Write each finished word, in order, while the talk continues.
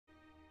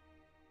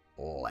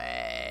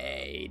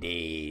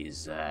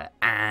Ladies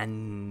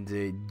and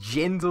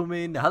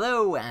gentlemen,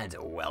 hello and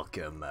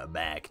welcome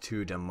back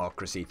to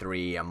Democracy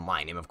 3.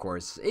 My name, of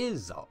course,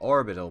 is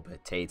Orbital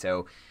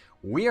Potato.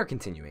 We are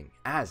continuing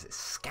as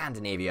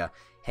Scandinavia,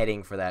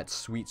 heading for that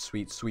sweet,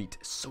 sweet, sweet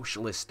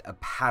socialist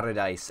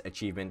paradise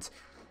achievement.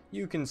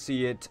 You can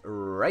see it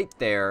right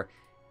there.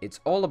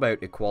 It's all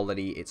about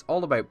equality, it's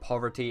all about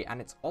poverty,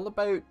 and it's all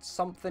about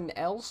something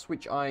else,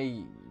 which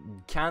I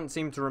can't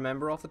seem to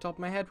remember off the top of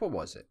my head. What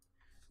was it?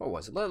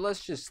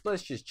 Let's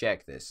just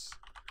check this,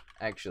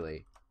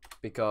 actually,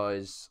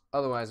 because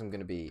otherwise I'm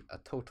gonna be a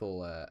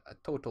total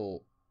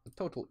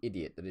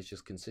idiot that is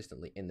just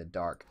consistently in the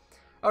dark.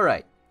 All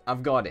right,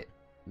 I've got it.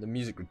 The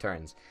music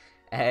returns.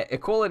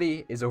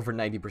 Equality is over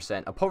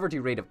 90%, a poverty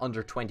rate of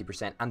under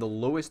 20%, and the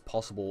lowest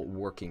possible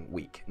working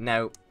week.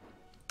 Now,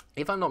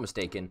 if I'm not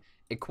mistaken,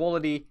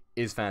 equality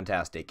is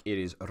fantastic. It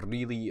is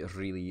really,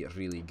 really,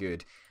 really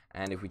good.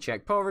 And if we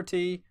check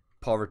poverty,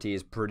 poverty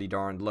is pretty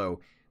darn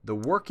low. The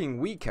working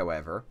week,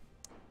 however,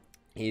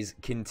 is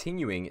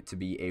continuing to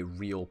be a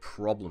real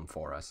problem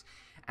for us.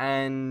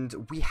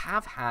 And we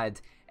have had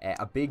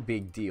a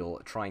big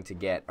deal trying to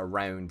get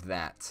around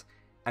that.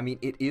 I mean,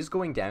 it is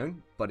going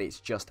down, but it's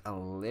just a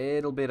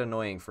little bit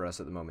annoying for us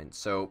at the moment.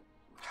 So,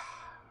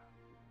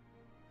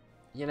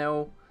 you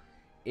know,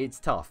 it's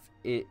tough.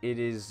 It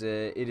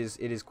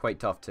is quite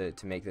tough to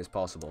make this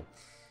possible.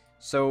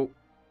 So,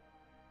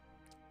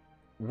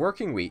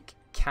 working week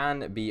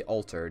can be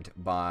altered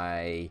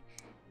by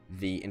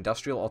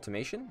industrial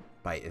automation,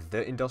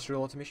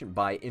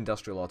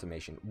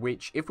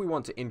 which, if we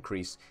want to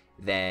increase,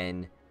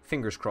 then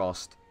fingers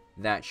crossed,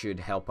 that should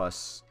help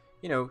us,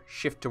 you know,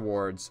 shift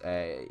towards,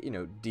 you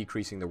know,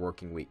 decreasing the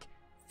working week.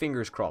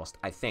 Fingers crossed.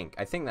 I think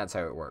that's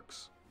how it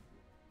works.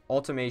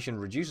 Automation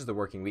reduces the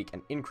working week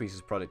and increases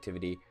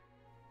productivity,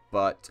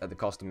 but at the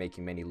cost of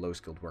making many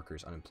low-skilled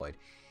workers unemployed.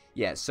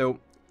 Yeah, so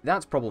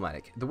that's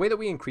problematic. The way that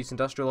we increase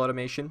industrial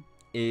automation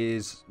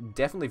is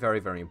definitely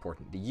very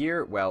important. The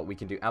year, well, we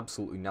can do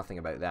absolutely nothing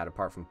about that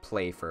apart from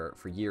play for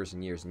years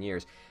and years and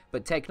years,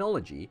 but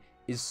technology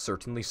is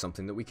certainly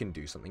something that we can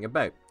do something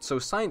about. So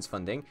science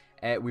funding,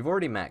 we've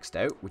already maxed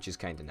out, which is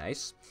kind of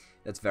nice.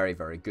 That's very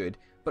good.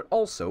 But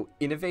also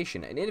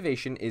innovation, and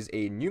innovation is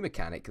a new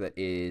mechanic that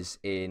is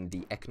in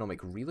the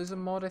Economic Realism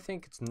Mod. I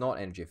think it's not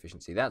energy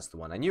efficiency, that's the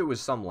one. I knew it was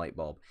some light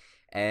bulb,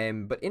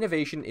 but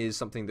innovation is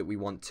something that we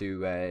want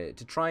to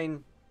try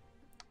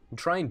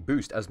and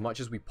boost as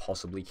much as we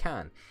possibly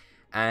can.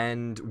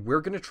 And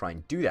we're going to try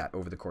and do that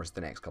over the course of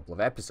the next couple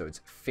of episodes.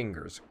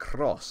 Fingers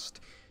crossed.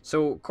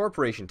 So,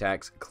 corporation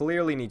tax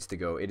clearly needs to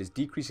go. It is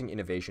decreasing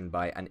innovation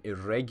by an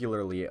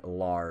irregularly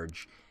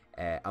large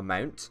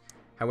amount.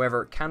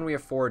 However, can we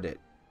afford it?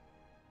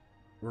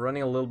 We're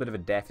running a little bit of a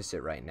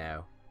deficit right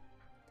now.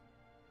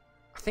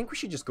 I think we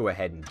should just go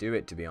ahead and do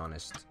it, to be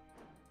honest.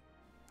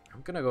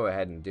 I'm going to go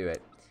ahead and do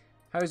it.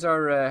 How's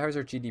our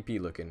GDP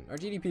looking? Our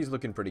GDP is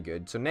looking pretty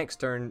good. So next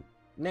turn,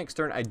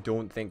 I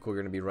don't think we're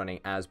going to be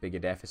running as big a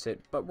deficit,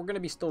 but we're going to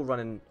be still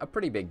running a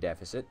pretty big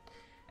deficit.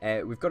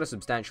 We've got a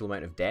substantial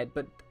amount of debt,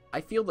 but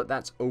I feel that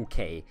that's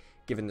okay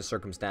given the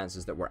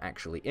circumstances that we're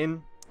actually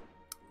in.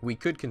 We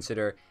could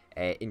consider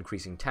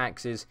increasing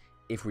taxes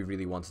if we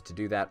really wanted to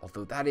do that,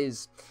 although that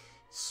is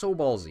so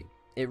ballsy.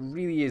 It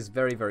really is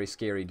very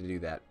scary to do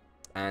that.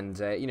 And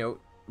you know,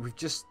 we've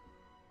just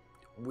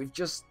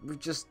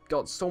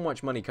got so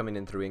much money coming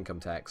in through income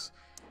tax.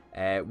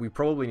 We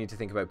probably need to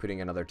think about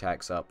putting another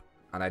tax up,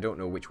 and I don't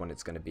know which one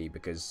it's going to be,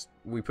 because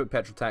we put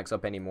petrol tax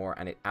up anymore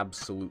and it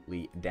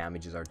absolutely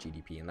damages our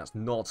GDP, and that's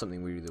not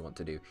something we really want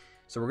to do.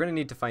 So we're going to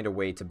need to find a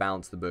way to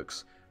balance the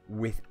books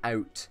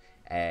without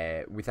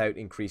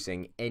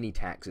increasing any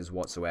taxes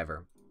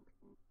whatsoever.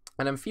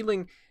 And I'm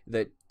feeling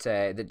that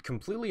that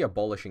completely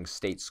abolishing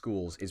state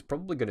schools is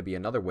probably going to be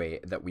another way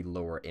that we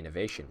lower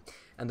innovation.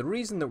 And the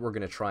reason that we're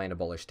going to try and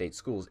abolish state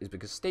schools is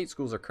because state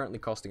schools are currently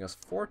costing us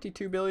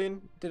 42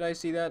 billion. Did I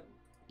see that?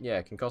 Yeah,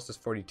 it can cost us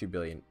 42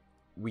 billion.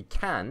 We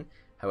can,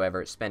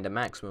 however, spend a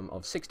maximum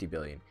of 60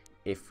 billion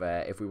if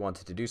we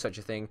wanted to do such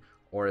a thing,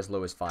 or as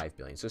low as 5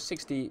 billion. So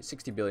 60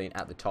 billion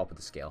at the top of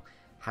the scale.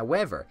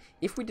 However,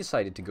 if we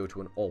decided to go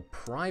to an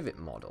all-private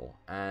model,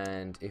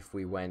 and if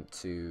we went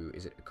to,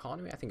 is it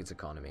economy? I think it's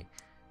economy.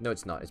 No,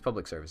 it's not. It's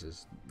public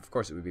services. Of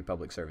course it would be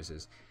public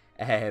services.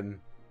 And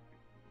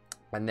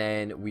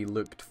then we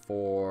looked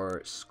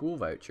for school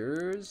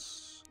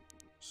vouchers.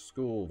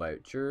 School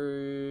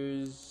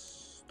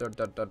vouchers.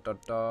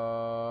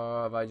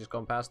 Have I just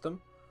gone past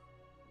them?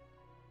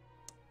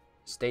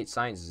 State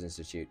Sciences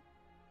Institute.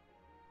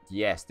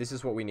 Yes, this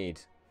is what we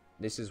need.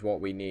 This is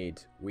what we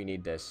need. We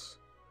need this.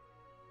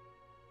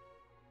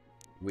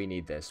 We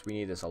need this. We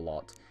need this a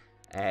lot.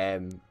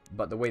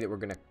 But the way that we're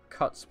going to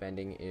cut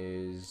spending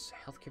is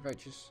healthcare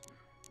vouchers.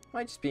 Am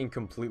I just being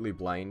completely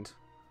blind?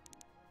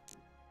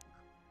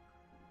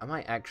 Am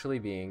I actually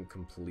being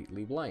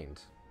completely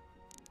blind?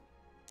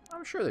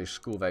 I'm sure there's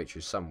school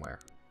vouchers somewhere.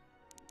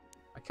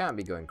 I can't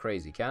be going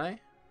crazy, can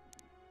I?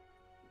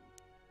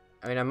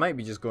 I mean, I might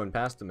be just going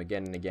past them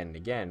again and again and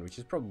again, which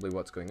is probably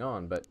what's going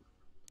on, but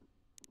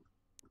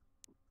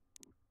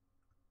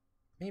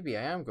Maybe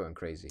I am going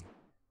crazy.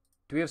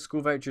 Do we have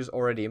school vouchers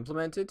already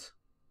implemented?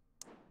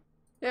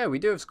 Yeah, we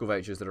do have school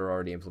vouchers that are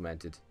already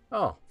implemented.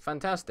 Oh,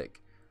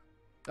 fantastic.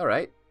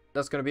 Alright,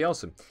 that's going to be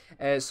awesome.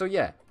 So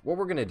yeah, what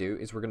we're going to do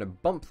is we're going to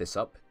bump this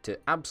up to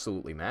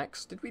absolutely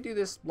max. Did we do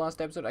this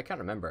last episode? I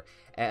can't remember.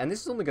 And this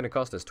is only going to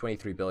cost us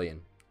 23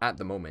 billion at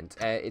the moment.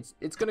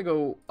 It's going to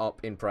go up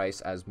in price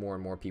as more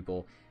and more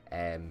people,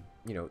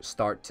 you know,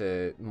 start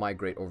to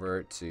migrate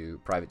over to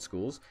private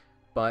schools.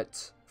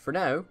 But for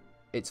now,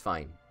 it's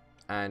fine.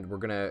 And we're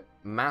going to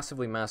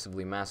massively,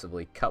 massively,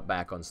 massively cut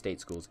back on state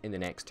schools in the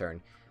next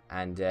turn.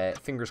 And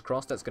fingers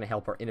crossed, that's going to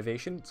help our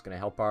innovation. It's going to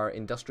help our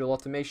industrial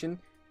automation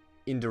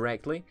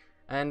indirectly.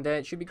 And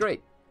it should be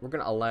great. We're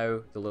going to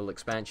allow the little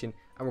expansion.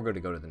 And we're going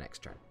to go to the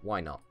next turn. Why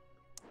not?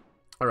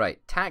 Alright,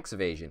 tax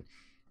evasion.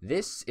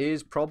 This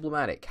is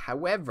problematic.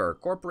 However,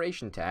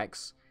 corporation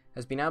tax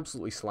has been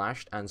absolutely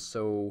slashed. And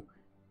so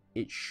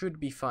it should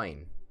be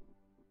fine.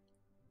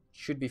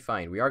 Should be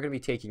fine. We are going to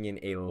be taking in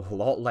a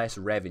lot less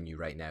revenue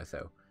right now,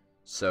 though.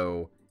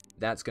 So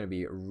that's going to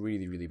be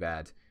really, really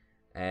bad.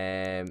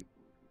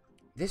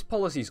 This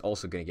policy is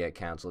also going to get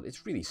cancelled.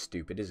 It's really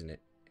stupid, isn't it?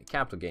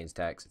 Capital gains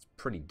tax, it's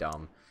pretty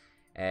dumb.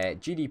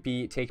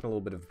 GDP taking a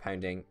little bit of a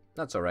pounding.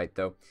 That's alright,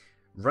 though.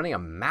 Running a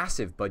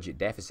massive budget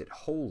deficit.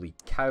 Holy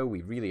cow,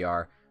 we really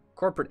are.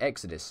 Corporate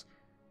exodus.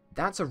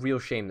 That's a real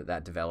shame that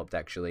that developed,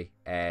 actually.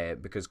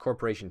 Because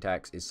corporation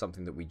tax is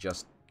something that we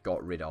just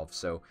got rid of.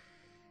 So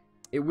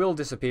it will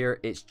disappear.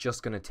 It's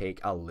just going to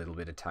take a little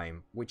bit of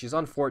time. Which is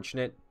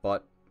unfortunate,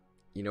 but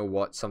you know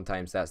what?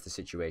 Sometimes that's the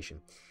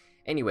situation.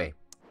 Anyway.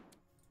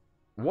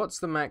 What's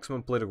the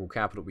maximum political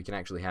capital we can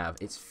actually have?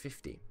 It's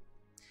 50.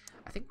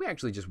 I think we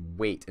actually just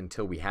wait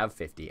until we have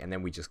 50 and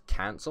then we just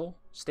cancel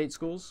state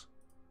schools.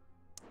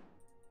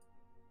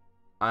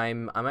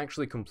 I'm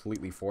actually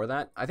completely for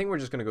that. I think we're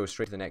just going to go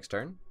straight to the next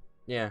turn.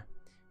 Yeah.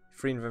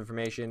 Freedom of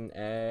information.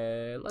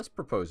 Let's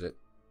propose it.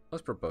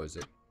 Let's propose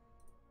it.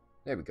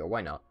 There we go.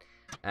 Why not?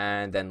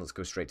 And then let's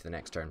go straight to the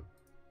next turn.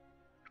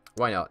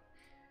 Why not?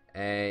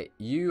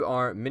 You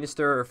are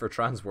Minister for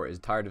Transport is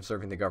tired of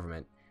serving the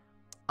government.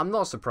 I'm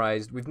not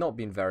surprised. We've not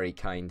been very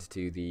kind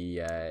to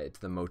the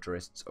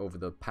motorists over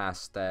the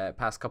past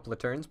couple of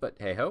turns, but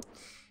hey ho.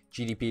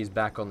 GDP is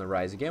back on the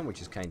rise again,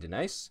 which is kind of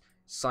nice.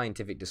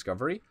 Scientific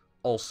discovery,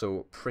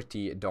 also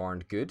pretty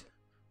darned good.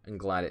 I'm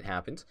glad it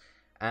happened.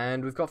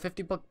 And we've got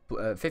 50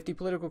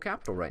 political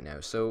capital right now,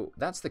 so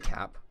that's the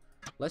cap.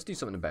 Let's do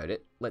something about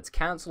it. Let's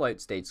cancel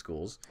out state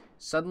schools.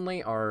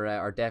 Suddenly,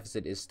 our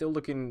deficit is still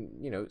looking,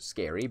 you know,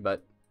 scary,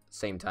 but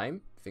same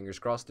time, fingers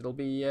crossed, it'll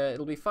be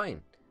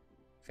fine.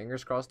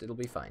 Fingers crossed, it'll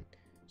be fine.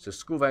 So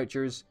school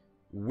vouchers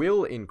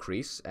will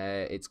increase.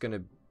 It's going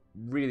to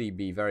really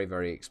be very,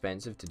 very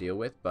expensive to deal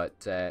with, but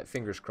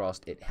fingers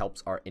crossed it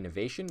helps our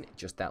innovation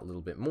just that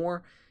little bit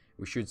more.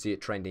 We should see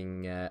it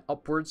trending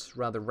upwards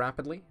rather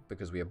rapidly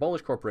because we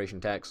abolish corporation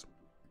tax.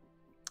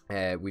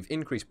 We've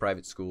increased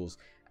private schools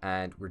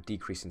and we're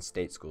decreasing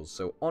state schools.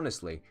 So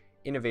honestly,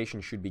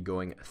 innovation should be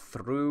going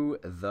through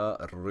the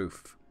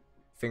roof.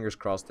 Fingers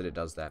crossed that it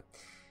does that.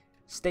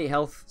 State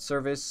health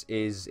service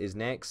is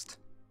next.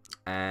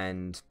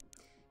 And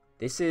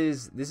this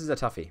is a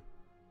toughie.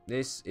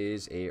 This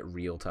is a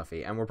real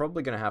toughie. And we're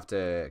probably going to have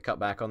to cut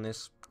back on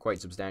this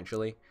quite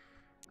substantially,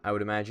 I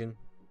would imagine.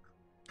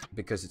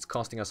 Because it's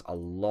costing us a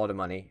lot of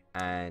money.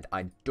 And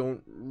I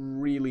don't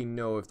really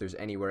know if there's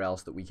anywhere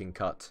else that we can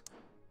cut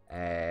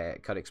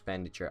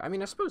expenditure. I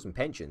mean, I suppose in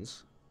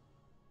pensions.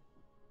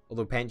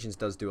 Although pensions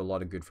does do a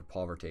lot of good for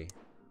poverty.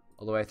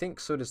 Although I think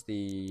so does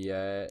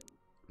the...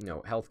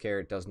 no,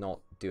 healthcare does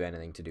not do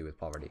anything to do with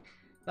poverty.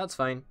 That's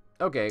fine.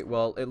 Okay,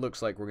 well, it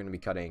looks like we're going to be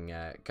cutting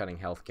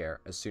healthcare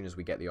as soon as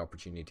we get the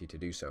opportunity to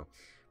do so.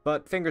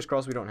 But fingers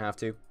crossed we don't have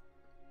to.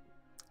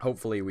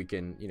 Hopefully we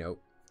can, you know,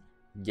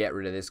 get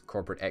rid of this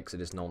corporate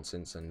exodus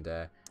nonsense and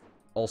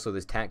also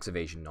this tax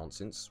evasion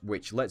nonsense,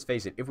 which, let's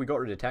face it, if we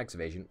got rid of tax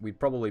evasion, we'd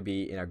probably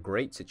be in a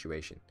great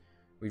situation.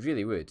 We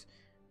really would.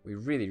 We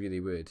really, really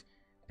would.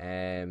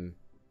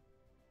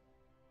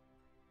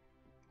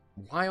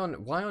 Why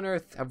on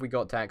earth have we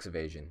got tax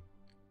evasion?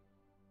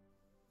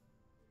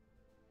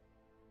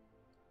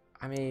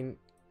 I mean,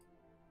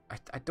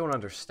 I don't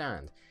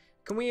understand.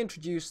 Can we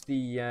introduce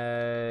the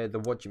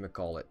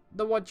whatchamacallit?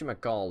 The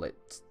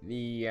whatchamacallit?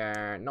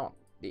 Not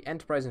the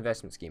enterprise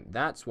investment scheme.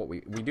 That's what we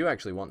do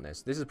actually want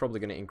this. This is probably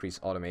going to increase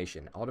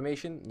automation.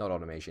 Automation? Not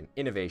automation.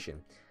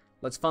 Innovation.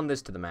 Let's fund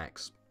this to the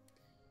max.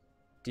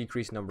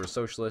 Decrease number of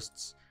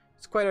socialists.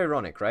 It's quite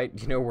ironic, right?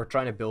 You know, we're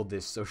trying to build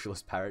this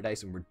socialist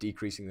paradise and we're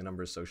decreasing the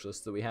number of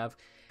socialists that we have.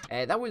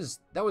 That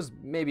was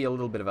maybe a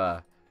little bit of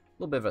a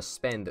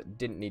spend that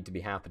didn't need to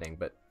be happening,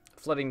 but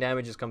flooding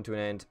damage has come to an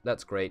end.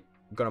 That's great.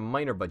 We've got a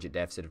minor budget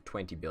deficit of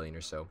 20 billion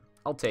or so.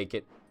 I'll take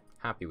it.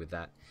 Happy with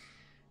that.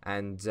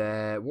 And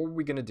what were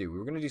we going to do? We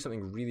were going to do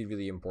something really,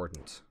 really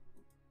important.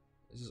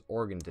 This is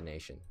organ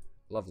donation.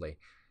 Lovely.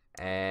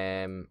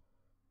 Yeah,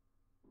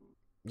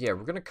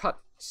 we're going to cut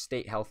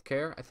state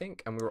healthcare, I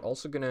think. And we were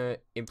also going to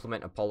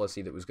implement a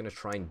policy that was going to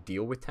try and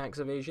deal with tax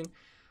evasion.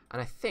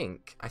 And I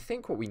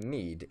think what we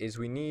need is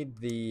we need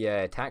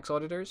the tax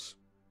auditors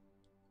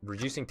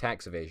reducing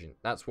tax evasion.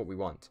 That's what we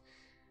want.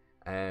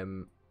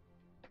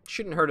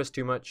 Shouldn't hurt us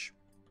too much.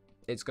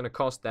 It's going to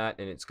cost that,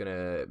 and it's going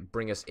to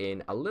bring us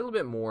in a little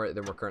bit more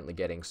than we're currently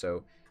getting.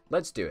 So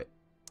let's do it.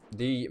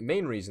 The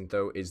main reason,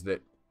 though, is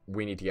that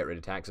we need to get rid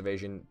of tax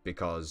evasion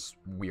because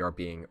we are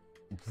being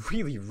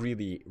really,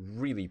 really,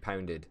 really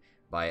pounded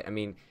by it. I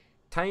mean,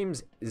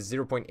 times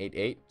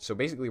 0.88, so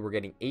basically we're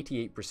getting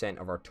 88%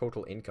 of our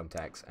total income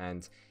tax.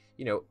 And,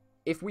 you know,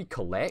 if we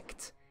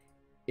collect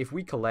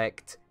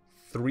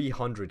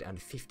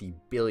 350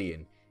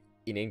 billion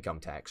in income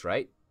tax,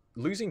 right?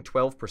 Losing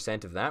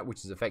 12% of that,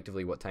 which is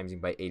effectively what timesing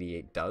by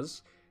 88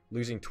 does,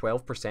 losing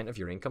 12% of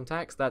your income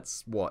tax,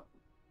 that's what?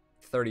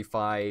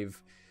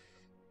 35,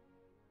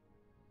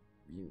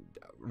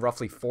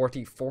 roughly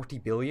 40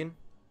 billion?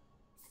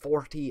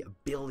 40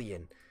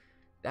 billion.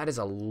 That is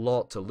a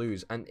lot to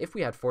lose. And if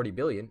we had 40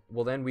 billion,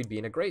 well, then we'd be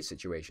in a great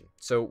situation.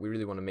 So we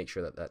really want to make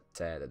sure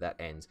that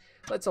ends.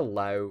 Let's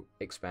allow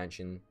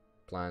expansion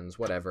plans,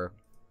 whatever.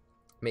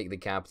 Make the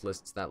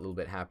capitalists that little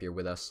bit happier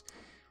with us.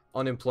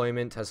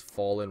 Unemployment has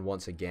fallen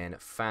once again.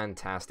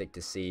 Fantastic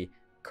to see.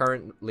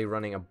 Currently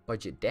running a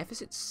budget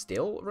deficit.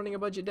 Still running a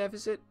budget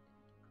deficit?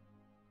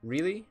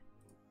 Really?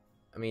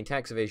 I mean,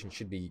 tax evasion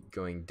should be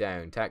going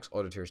down. Tax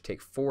auditors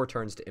take 4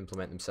 turns to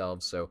implement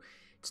themselves, so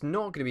it's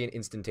not going to be an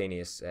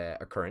instantaneous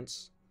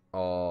occurrence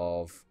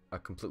of a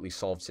completely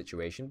solved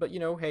situation. But, you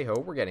know,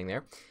 hey-ho, we're getting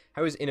there.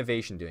 How is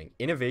innovation doing?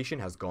 Innovation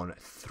has gone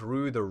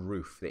through the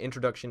roof. The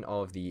introduction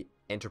of the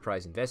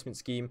enterprise investment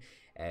scheme,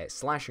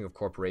 slashing of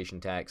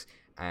corporation tax,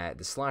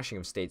 the slashing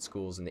of state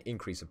schools, and the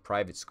increase of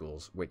private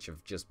schools, which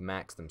have just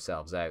maxed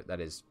themselves out. That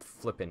is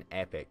flippin'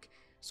 epic.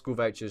 School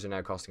vouchers are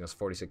now costing us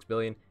 46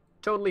 billion.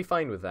 Totally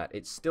fine with that.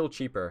 It's still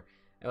cheaper.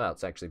 Well,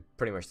 it's actually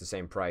pretty much the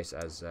same price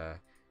as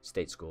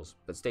state schools.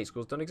 But state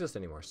schools don't exist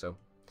anymore, so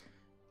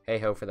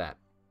hey-ho for that.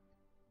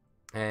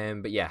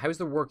 But yeah, how's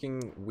the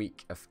working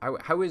week?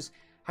 How is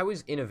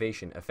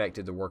innovation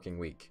affected the working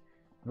week?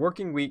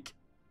 Working week,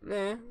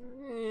 I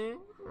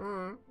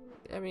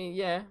mean,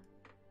 yeah,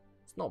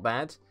 it's not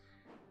bad.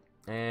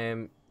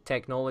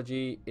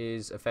 Technology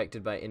is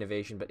affected by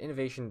innovation, but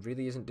innovation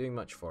really isn't doing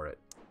much for it.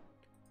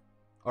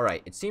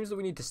 Alright, it seems that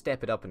we need to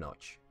step it up a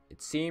notch.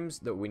 It seems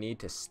that we need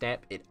to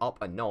step it up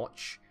a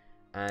notch,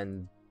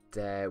 and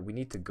we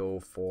need to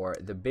go for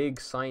the big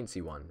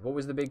sciencey one. What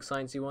was the big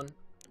sciencey one?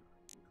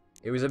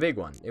 It was a big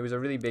one. It was a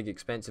really big,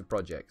 expensive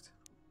project.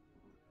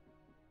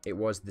 It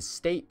was the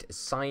State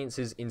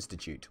Sciences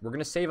Institute. We're going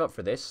to save up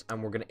for this,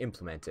 and we're going to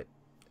implement it.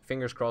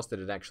 Fingers crossed that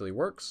it actually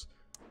works.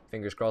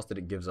 Fingers crossed that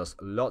it gives us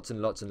lots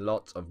and lots and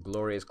lots of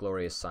glorious,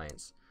 glorious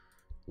science.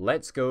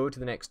 Let's go to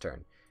the next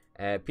turn.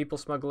 People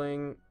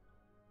smuggling.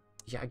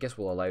 Yeah, I guess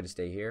we'll allow to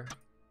stay here.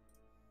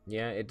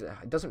 Yeah, it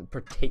doesn't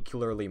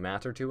particularly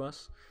matter to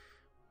us,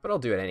 but I'll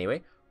do it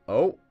anyway.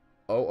 Oh,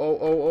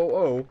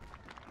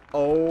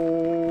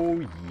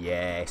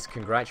 yes.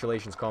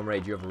 Congratulations,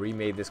 comrade. You have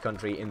remade this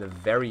country in the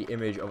very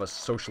image of a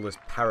socialist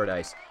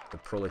paradise. The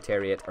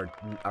proletariat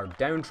are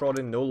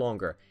downtrodden no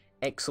longer.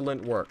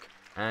 Excellent work.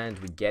 And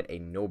we get a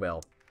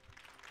Nobel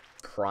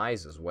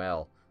Prize as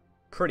well.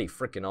 Pretty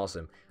freaking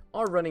awesome.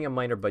 Are running a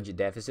minor budget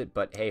deficit,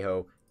 but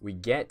hey-ho, we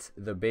get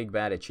the big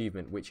bad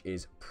achievement, which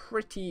is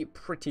pretty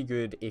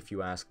good if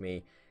you ask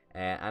me.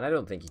 And I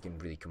don't think you can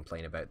really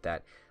complain about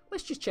that.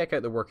 Let's just check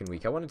out the working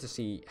week. I wanted to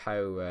see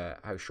how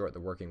short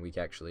the working week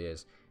actually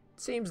is.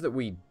 It seems that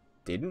we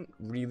didn't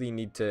really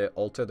need to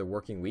alter the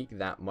working week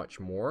that much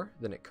more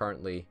than it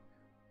currently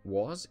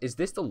was. Is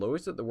this the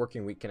lowest that the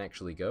working week can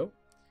actually go?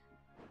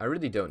 I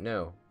really don't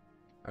know.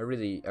 I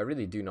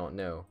really do not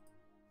know.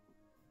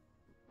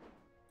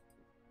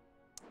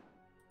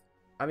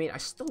 I mean, I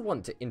still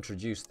want to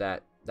introduce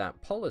that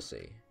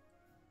policy.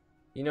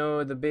 You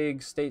know, the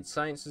big State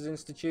Sciences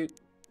Institute?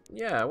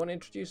 Yeah, I want to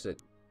introduce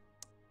it.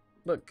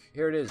 Look,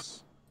 here it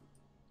is.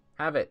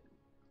 Have it.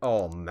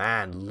 Oh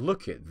man,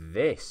 look at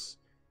this.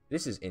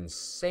 This is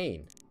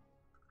insane.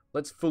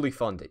 Let's fully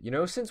fund it. You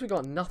know, since we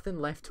got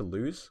nothing left to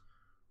lose,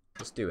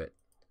 let's do it.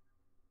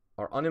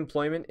 Our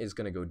unemployment is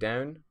going to go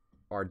down.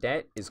 Our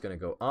debt is going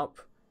to go up.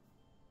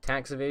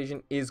 Tax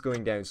evasion is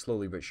going down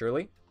slowly but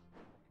surely.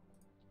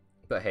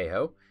 But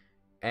hey-ho.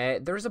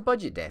 There's a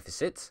budget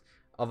deficit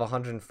of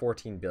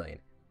 114 billion.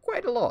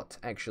 Quite a lot,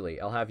 actually,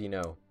 I'll have you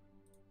know.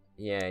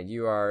 Yeah,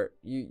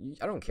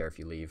 I don't care if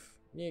you leave.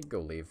 Yeah, go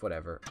leave,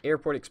 whatever.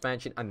 Airport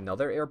expansion,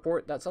 another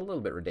airport? That's a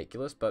little bit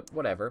ridiculous, but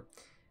whatever.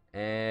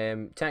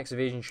 Tax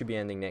evasion should be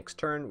ending next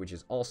turn, which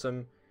is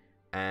awesome.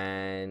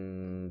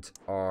 And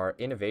our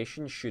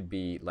innovation should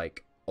be,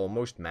 like,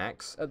 almost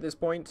max at this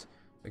point,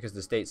 because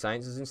the State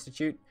Sciences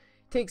Institute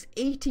takes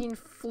 18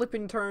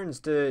 flipping turns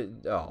to...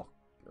 Oh,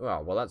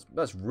 well,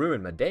 that's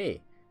ruined my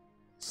day.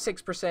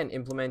 6%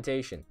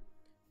 implementation.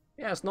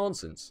 Yeah, it's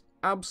nonsense.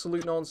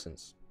 Absolute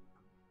nonsense.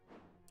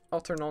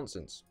 Utter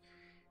nonsense.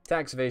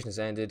 Tax evasion has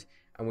ended,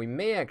 and we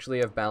may actually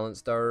have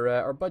balanced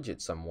our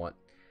budget somewhat.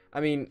 I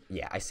mean,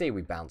 yeah, I say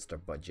we balanced our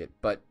budget,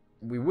 but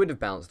we would have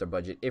balanced our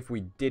budget if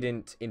we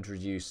didn't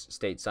introduce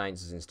State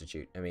Sciences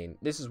Institute. I mean,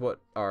 this is what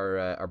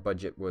our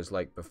budget was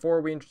like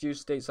before we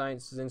introduced State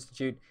Sciences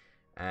Institute,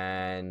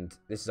 and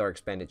this is our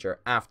expenditure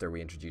after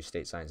we introduced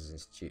State Sciences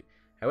Institute.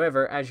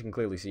 However, as you can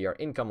clearly see, our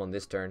income on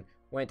this turn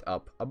went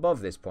up above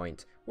this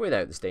point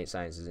without the State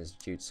Sciences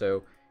Institute,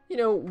 so, you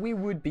know, we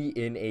would be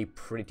in a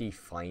pretty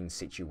fine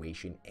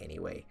situation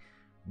anyway.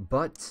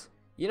 But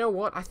you know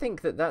what? I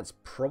think that that's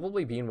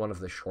probably been one of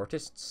the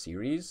shortest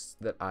series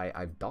that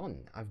I've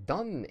done.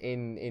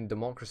 in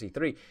Democracy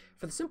 3.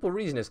 For the simple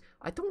reason is,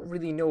 I don't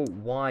really know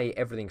why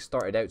everything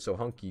started out so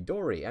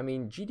hunky-dory. I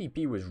mean,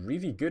 GDP was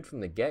really good from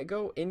the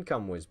get-go.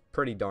 Income was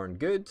pretty darn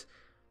good.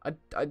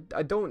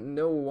 I don't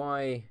know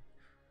why...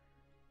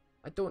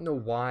 I don't know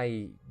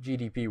why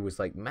GDP was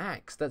like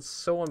max. That's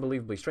so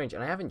unbelievably strange,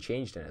 and I haven't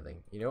changed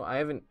anything. You know, I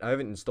haven't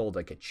installed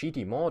like a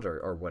cheaty mod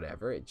or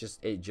whatever. It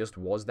just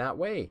was that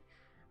way.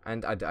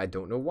 And I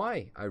don't know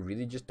why. I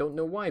really just don't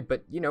know why.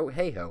 But, you know,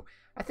 hey-ho.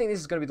 I think this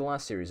is going to be the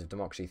last series of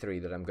Democracy 3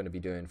 that I'm going to be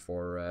doing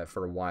for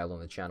a while on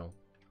the channel.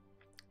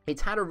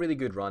 It's had a really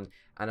good run,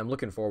 and I'm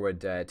looking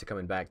forward to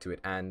coming back to it.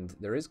 And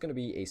there is going to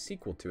be a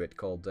sequel to it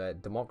called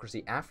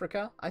Democracy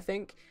Africa, I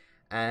think.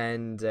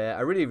 And I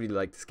really, really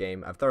like this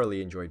game. I've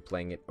thoroughly enjoyed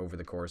playing it over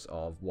the course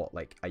of, what,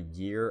 like a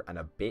year and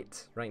a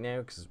bit right now?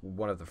 Because it's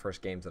one of the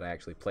first games that I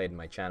actually played in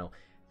my channel.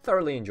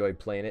 Thoroughly enjoyed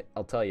playing it.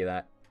 I'll tell you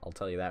that. I'll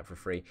tell you that for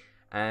free.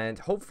 And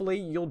hopefully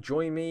you'll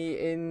join me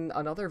in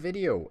another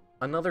video,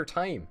 another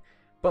time.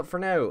 But for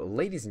now,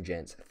 ladies and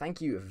gents,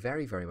 thank you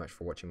very, very much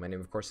for watching. My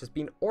name, of course, has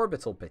been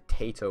Orbital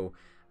Potato,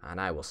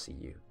 and I will see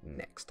you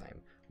next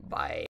time. Bye.